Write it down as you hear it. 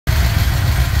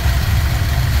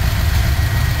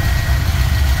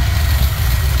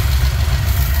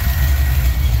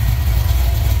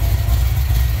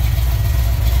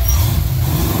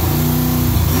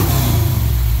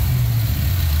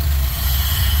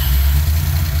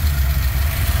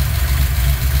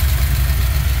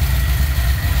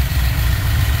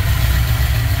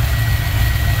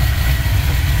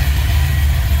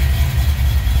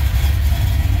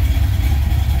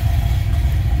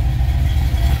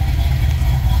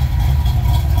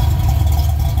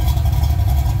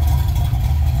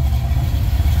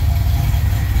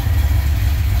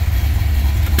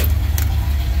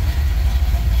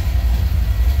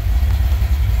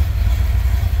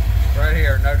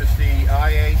notice the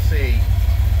IAC.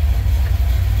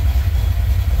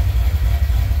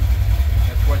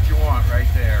 That's what you want right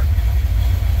there.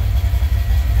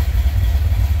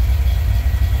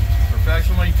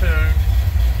 Professionally tuned,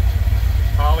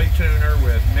 Holley tuner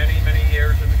with many, many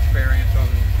years of experience on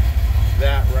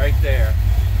that right there.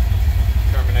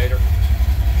 Terminator.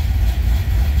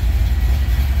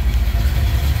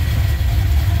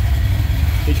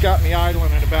 He's got me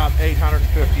idling at about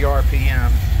 850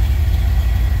 RPM.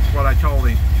 That's what I told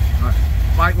him. I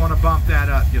might want to bump that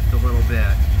up just a little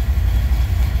bit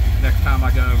next time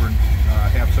I go over and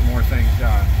have some more things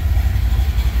done.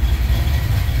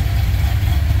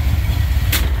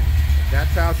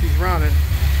 That's how she's running.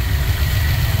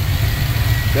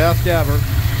 Best ever.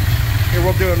 Here,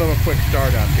 we'll do a little quick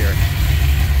start up here.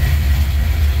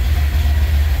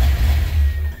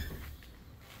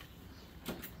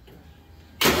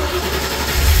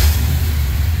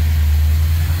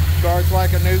 Starts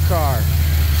like a new car.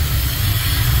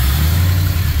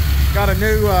 Got a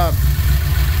new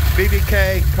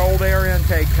BBK cold air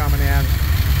intake coming in.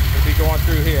 It'll be going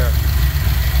through here,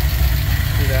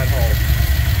 through that hole.